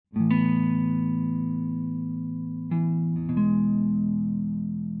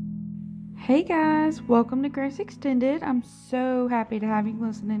Hey guys, welcome to Grace Extended. I'm so happy to have you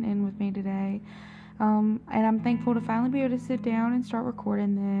listening in with me today. And I'm thankful to finally be able to sit down and start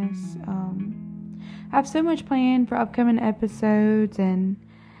recording this. I have so much planned for upcoming episodes, and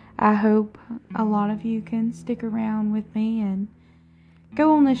I hope a lot of you can stick around with me and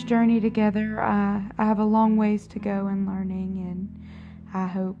go on this journey together. I have a long ways to go in learning, and I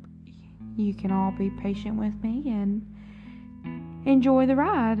hope you can all be patient with me and enjoy the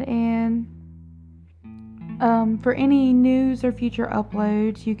ride. And for any news or future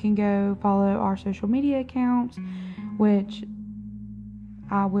uploads, you can go follow our social media accounts, which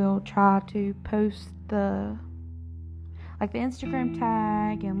I will try to post the Instagram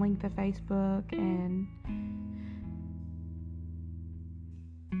tag and link the Facebook. And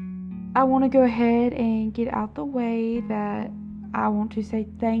I want to go ahead and get out the way that I want to say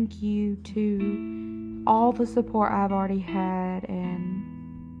thank you to all the support I've already had, and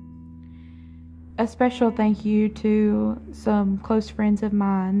a special thank you to some close friends of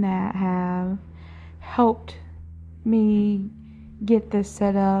mine that have helped me get this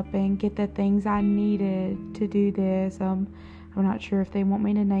set up and get the things I needed to do this. I'm not sure if they want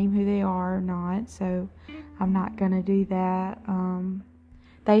me to name who they are or not, so I'm not going to do that.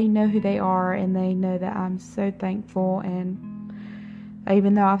 They know who they are, and they know that I'm so thankful, and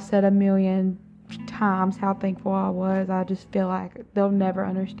even though I've said a million times how thankful I was, I just feel like they'll never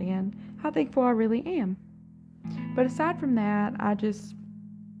understand how thankful I really am. But aside from that, I just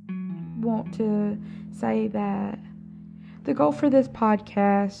want to say that the goal for this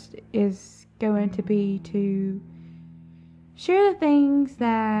podcast is going to be to share the things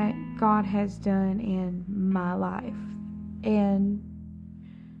that God has done in my life, and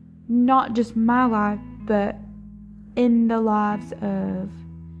not just my life, but in the lives of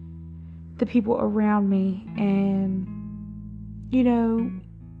the people around me. And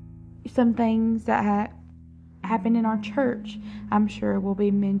some things that happened in our church, I'm sure will be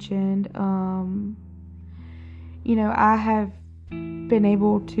mentioned. I have been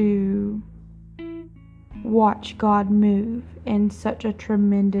able to watch God move in such a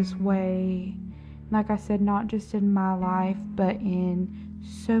tremendous way. Like I said, not just in my life, but in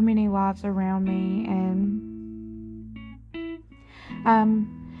so many lives around me. And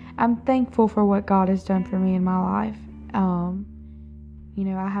I'm thankful for what God has done for me in my life.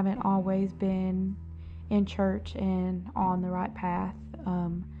 I haven't always been in church and on the right path.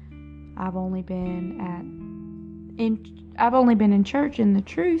 I've only been in church in the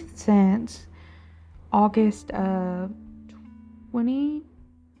truth since August of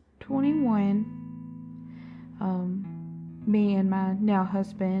 2021. Me and my now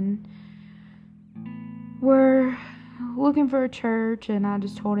husband were looking for a church, and I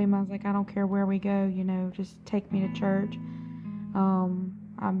just told him, I was like, I don't care where we go, just take me to church.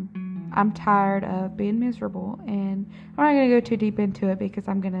 I'm tired of being miserable, and I'm not going to go too deep into it because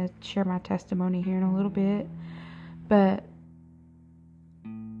I'm going to share my testimony here in a little bit. But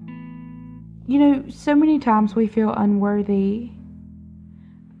so many times we feel unworthy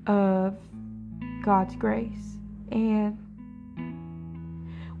of God's grace, and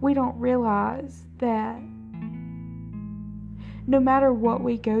we don't realize that no matter what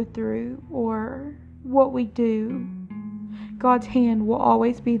we go through or what we do, God's hand will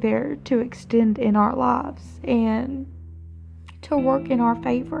always be there to extend in our lives and to work in our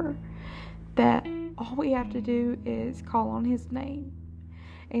favor. That all we have to do is call on His name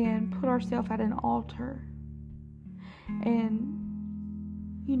and put ourselves at an altar. And,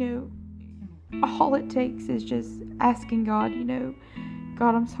 all it takes is just asking God,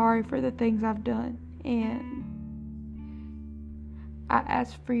 God, I'm sorry for the things I've done, and I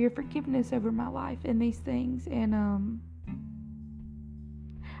ask for your forgiveness over my life in these things. And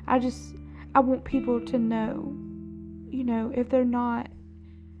I want people to know, if they're not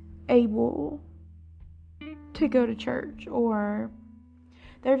able to go to church, or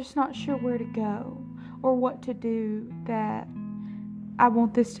they're just not sure where to go or what to do, that I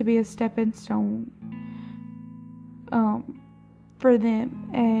want this to be a stepping stone for them,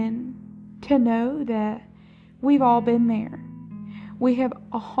 and to know that we've all been there. We have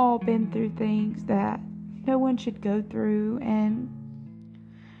all been through things that no one should go through, and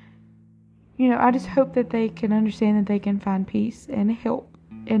I just hope that they can understand that they can find peace and help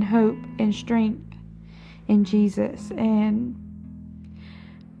and hope and strength in Jesus. And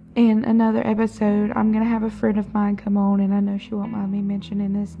in another episode, I'm going to have a friend of mine come on, and I know she won't mind me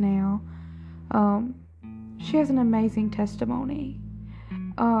mentioning this now. She has an amazing testimony.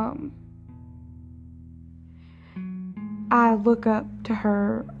 I look up to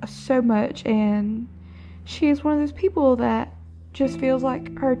her so much, and she is one of those people that just feels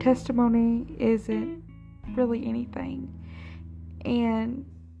like her testimony isn't really anything. And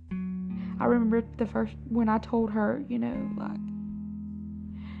I remember when I told her, like,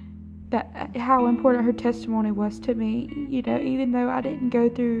 that how important her testimony was to me, even though I didn't go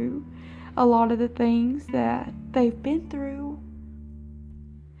through a lot of the things that they've been through.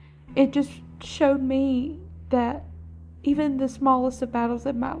 It just showed me that even the smallest of battles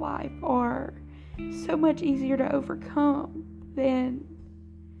in my life are so much easier to overcome than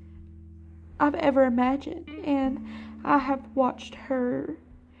I've ever imagined. And I have watched her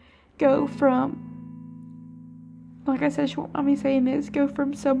go from, like I said, she won't mind me saying this, go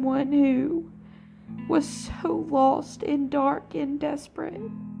from someone who was so lost and dark and desperate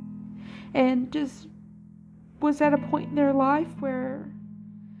and just was at a point in their life where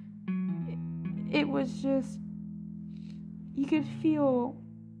it was just, you could feel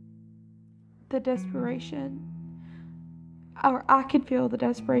the desperation, or I could feel the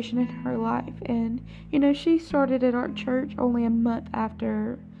desperation in her life. And she started at our church only a month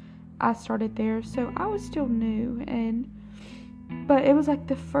after I started there, so I was still new. But it was like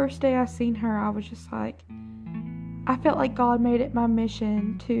the first day I seen her, I was just like, I felt like God made it my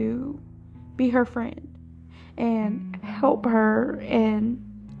mission to be her friend and help her and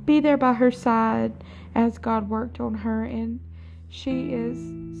be there by her side as God worked on her. And she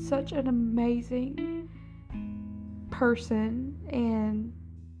is such an amazing person, and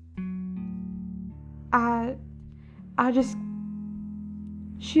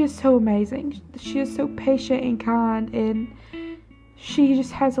she is so amazing. She is so patient and kind, and she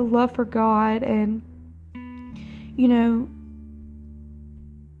just has a love for God. And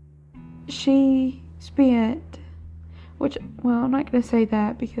she spent, I'm not going to say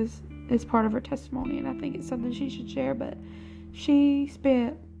that because it's part of her testimony and I think it's something she should share, but she has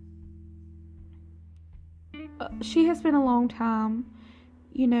spent a long time,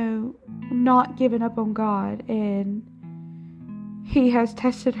 not giving up on God, and He has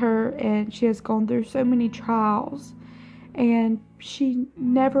tested her, and she has gone through so many trials, and she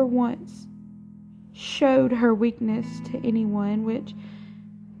never once showed her weakness to anyone, which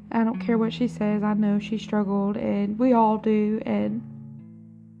I don't care what she says, I know she struggled, and we all do. And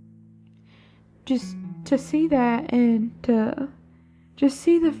just to see that, and to just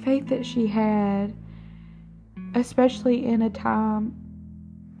see the faith that she had, especially in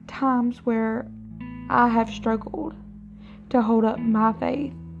times where I have struggled to hold up my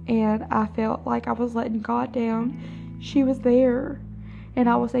faith and I felt like I was letting God down, she was there, and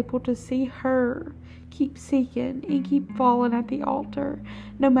I was able to see her keep seeking and keep falling at the altar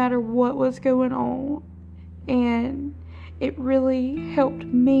no matter what was going on. And it really helped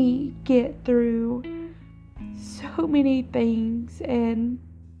me get through so many things. And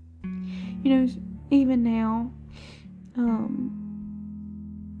even now,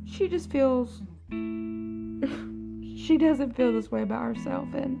 she just feels she doesn't feel this way about herself,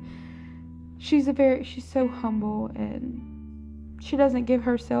 and she's so humble, and she doesn't give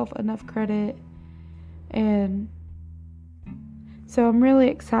herself enough credit. And so I'm really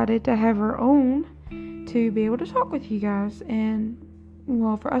excited to have her on to be able to talk with you guys, and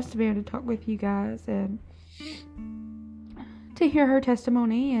for us to be able to talk with you guys and to hear her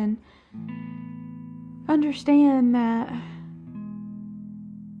testimony and understand that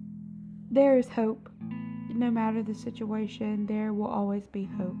there is hope. No matter the situation, there will always be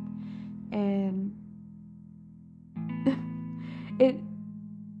hope. And it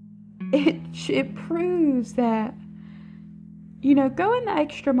proves that, going the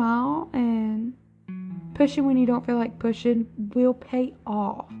extra mile and pushing when you don't feel like pushing will pay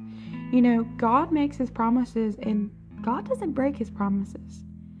off. God makes His promises, and God doesn't break His promises.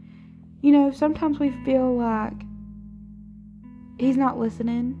 Sometimes we feel like He's not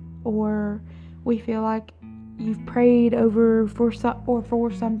listening, or we feel like you've prayed for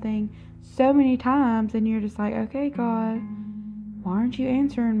something so many times, and you're just like, okay, God, why aren't you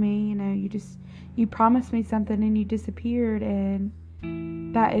answering me? You promised me something and you disappeared, and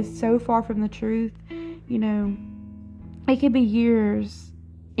that is so far from the truth. It could be years,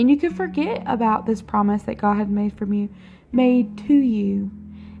 and you could forget about this promise that God had made to you,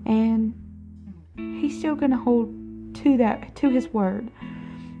 and He's still gonna hold to His word.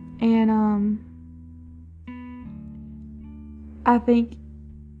 And I think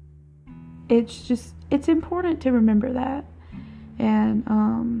it's important to remember that. And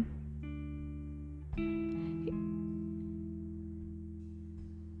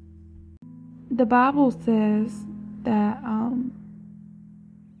the Bible says that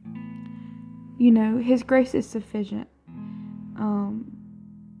His grace is sufficient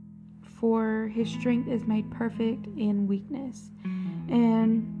for his strength is made perfect in weakness.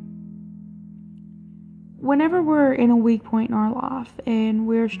 And whenever we're in a weak point in our life and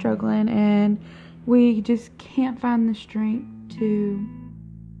we're struggling and we just can't find the strength to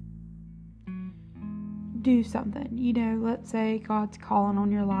do something, let's say God's calling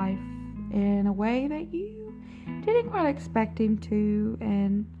on your life in a way that you didn't quite expect him to,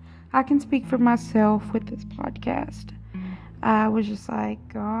 and I can speak for myself with this podcast. I was just like,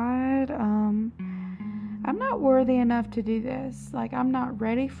 God, I'm not worthy enough to do this. Like, I'm not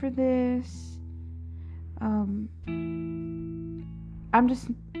ready for this. I'm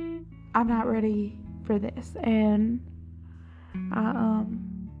not ready for this. And I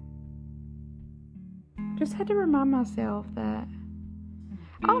just had to remind myself that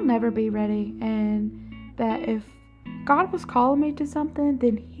I'll never be ready, and that if God was calling me to something,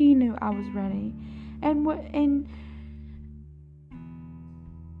 then he knew I was ready. And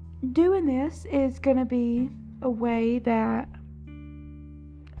doing this is going to be a way that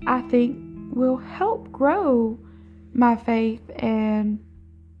I think will help grow my faith and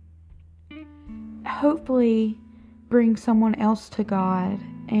hopefully bring someone else to God.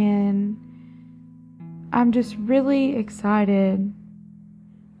 And I'm just really excited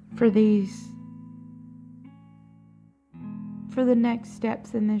for the next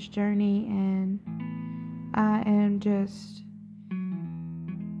steps in this journey, and I am just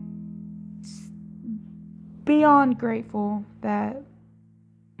beyond grateful that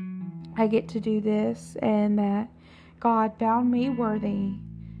I get to do this and that God found me worthy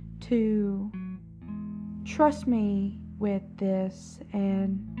to trust me with this.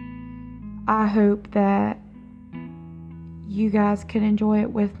 And I hope that you guys can enjoy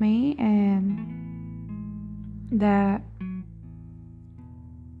it with me, and that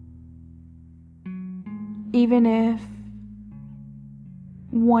even if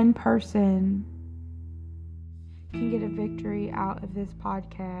one person can get a victory out of this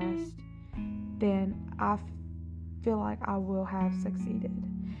podcast, then I feel like I will have succeeded.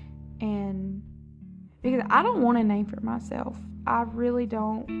 And because I don't want a name for myself, I really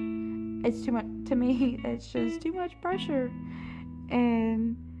don't. It's too much to me. It's just too much pressure.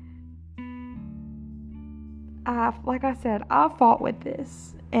 And like I said, I fought with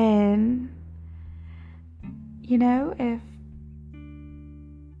this. And if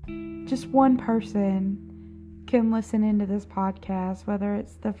just one person can listen into this podcast, whether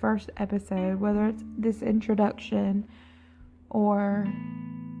it's the first episode, whether it's this introduction, or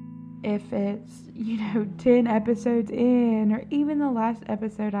if it's 10 episodes in, or even the last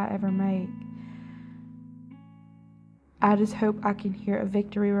episode I ever make, I just hope I can hear a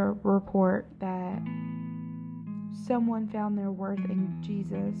victory report that someone found their worth in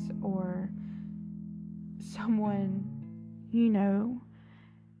Jesus, or someone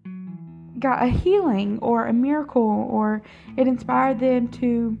got a healing or a miracle, or it inspired them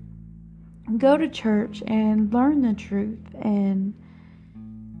to go to church and learn the truth. And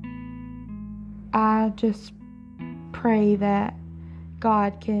I just pray that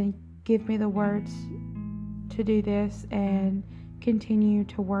God can give me the words to do this and continue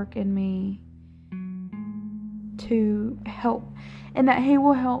to work in me to help, and that he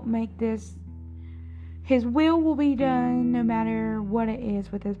will help make this, his will be done no matter what it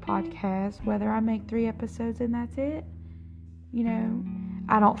is with this podcast. Whether I make 3 episodes and that's it,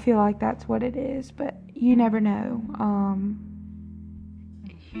 I don't feel like that's what it is, but you never know.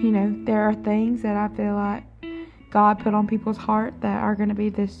 There are things that I feel like God put on people's heart that are going to be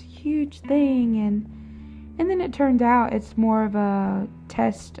this huge thing, and then it turns out it's more of a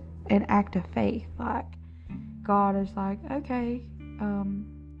test, an act of faith. Like, God is like, okay,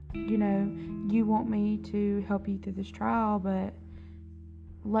 you want me to help you through this trial, but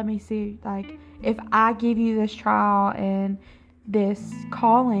let me see, like, if I give you this trial and this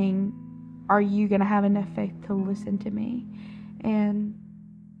calling, are you going to have enough faith to listen to me? And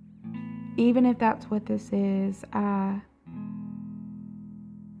even if that's what this is, I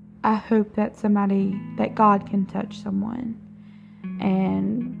hope that God can touch someone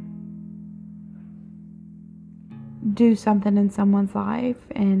and do something in someone's life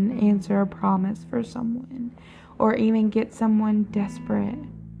and answer a promise for someone, or even get someone desperate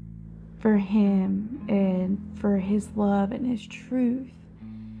for him and for his love and his truth,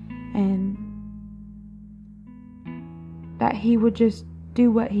 and that he would just do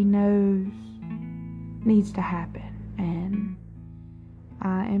what he knows needs to happen. And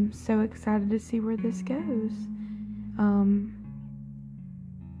I am so excited to see where this goes.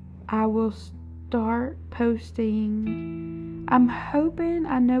 I will start posting. I'm hoping,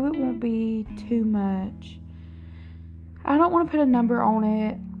 I know it won't be too much. I don't want to put a number on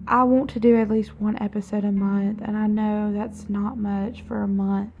it. I want to do at least one episode a month, and I know that's not much for a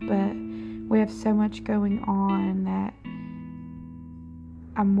month, but we have so much going on that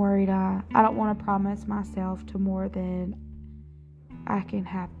I'm worried I don't want to promise myself to more than I can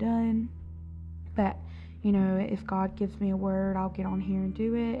have done. But, if God gives me a word, I'll get on here and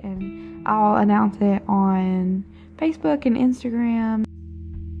do it, and I'll announce it on Facebook and Instagram.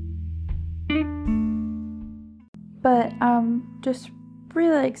 But I'm just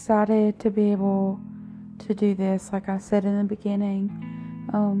really excited to be able to do this, like I said in the beginning.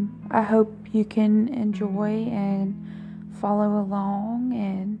 I hope you can enjoy and follow along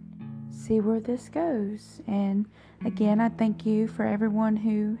and see where this goes. And again, I thank you for everyone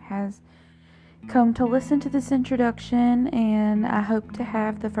who has come to listen to this introduction, and I hope to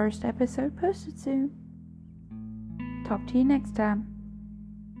have the first episode posted soon. Talk to you next time.